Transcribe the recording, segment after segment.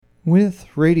With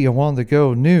Radio on the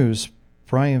Go News,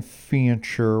 Brian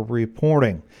Fancher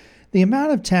reporting. The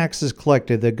amount of taxes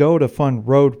collected that go to fund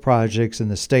road projects in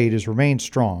the state has remained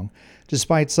strong,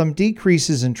 despite some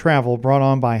decreases in travel brought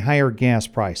on by higher gas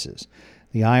prices.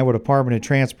 The Iowa Department of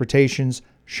Transportation's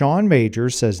Sean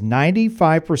Majors says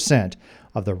 95%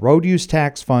 of the road use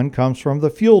tax fund comes from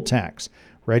the fuel tax,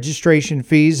 registration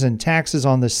fees, and taxes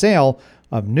on the sale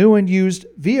of new and used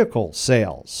vehicle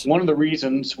sales. One of the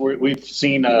reasons we've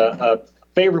seen a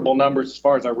favorable numbers as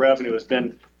far as our revenue has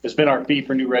been our fee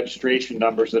for new registration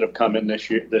numbers that have come in this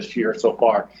year so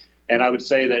far. And I would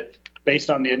say that based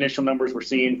on the initial numbers we're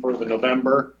seeing for the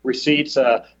November receipts,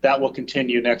 that will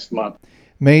continue next month.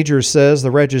 Major says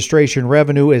the registration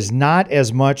revenue is not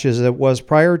as much as it was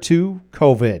prior to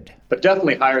COVID, but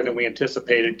definitely higher than we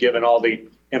anticipated given all the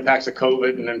impacts of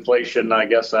COVID and inflation. I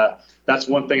guess that's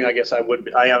one thing I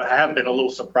have been a little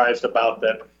surprised about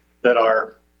that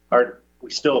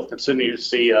we still continue to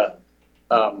see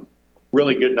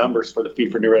really good numbers for the fee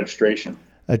for new registration.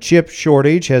 A chip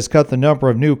shortage has cut the number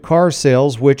of new car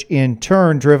sales, which in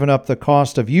turn driven up the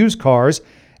cost of used cars,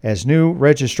 as new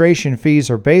registration fees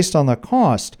are based on the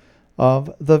cost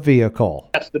of the vehicle.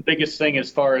 That's the biggest thing as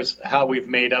far as how we've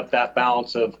made up that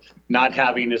balance of not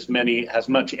having as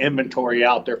much inventory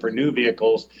out there for new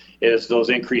vehicles is those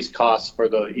increased costs for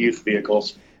the used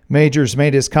vehicles. Majors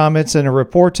made his comments in a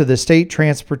report to the State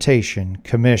Transportation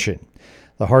Commission.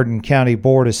 The Hardin County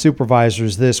Board of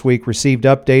Supervisors this week received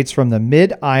updates from the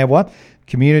Mid-Iowa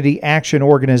Community Action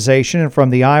Organization and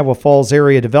from the Iowa Falls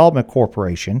Area Development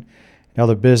Corporation. In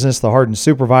other business, the Hardin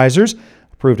Supervisors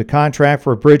approved a contract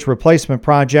for a bridge replacement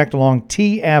project along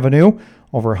T Avenue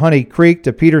over Honey Creek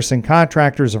to Peterson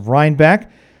Contractors of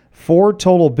Rhinebeck. 4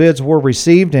 total bids were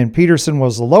received, and Peterson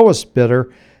was the lowest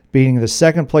bidder, beating the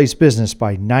second-place business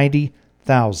by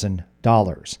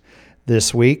 $90,000.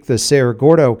 This week, the Cerro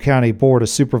Gordo County Board of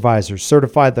Supervisors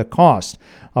certified the cost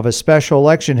of a special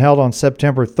election held on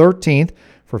September 13th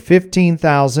for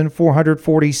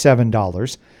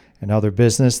 $15,447. In other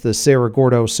business, the Cerro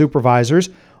Gordo Supervisors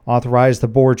authorized the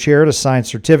board chair to sign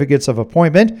certificates of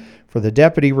appointment for the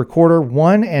Deputy Recorder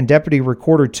 1 and Deputy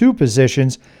Recorder 2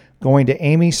 positions going to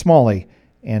Amy Smalley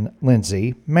and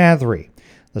Lindsay Mathery.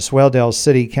 The Swaledale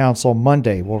City Council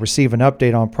Monday will receive an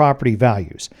update on property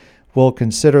values. We'll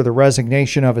consider the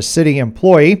resignation of a city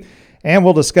employee, and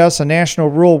we'll discuss a National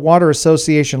Rural Water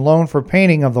Association loan for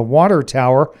painting of the water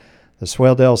tower. The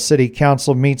Swaledale City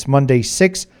Council meets Monday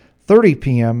 6:30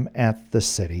 p.m. at the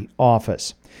city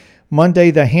office.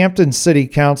 Monday, the Hampton City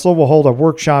Council will hold a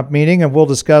workshop meeting, and we'll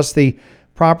discuss the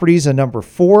properties in number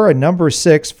 4 and number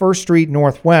 6 First Street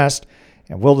Northwest,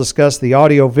 and we'll discuss the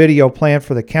audio-video plan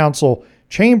for the council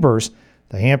chambers.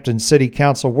 The Hampton City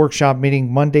Council workshop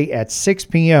meeting Monday at 6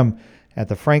 p.m. at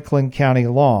the Franklin County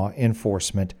Law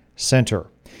Enforcement Center.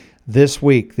 This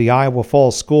week, the Iowa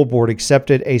Falls School Board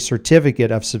accepted a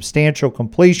certificate of substantial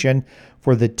completion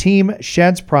for the Team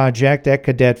Sheds project at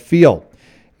Cadet Field.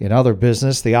 In other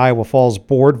business, the Iowa Falls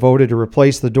Board voted to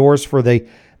replace the doors for the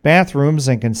bathrooms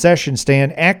and concession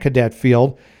stand at Cadet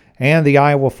Field, and the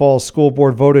Iowa Falls School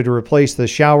Board voted to replace the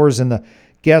showers in the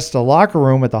guest locker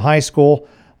room at the high school.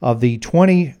 Of the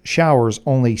 20 showers,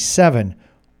 only 7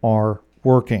 are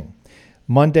working.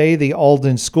 Monday, the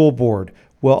Alden School Board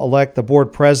will elect the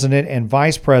board president and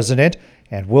vice president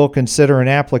and will consider an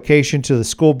application to the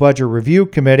School Budget Review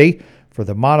Committee for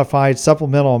the modified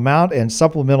supplemental amount and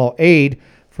supplemental aid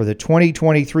for the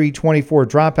 2023-24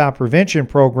 Dropout Prevention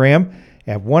Program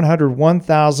at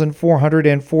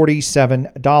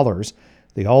 $101,447.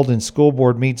 The Alden School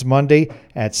Board meets Monday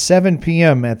at 7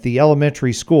 p.m. at the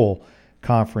elementary school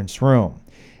conference room.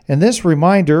 And this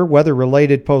reminder,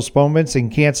 weather-related postponements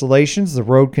and cancellations, the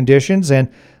road conditions,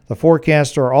 and the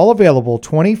forecast are all available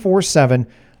 24/7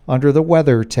 under the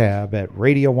Weather tab at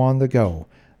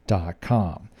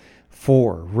radioonthego.com.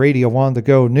 For Radio on the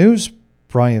Go News,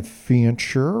 Brian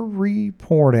Fancher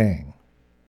reporting.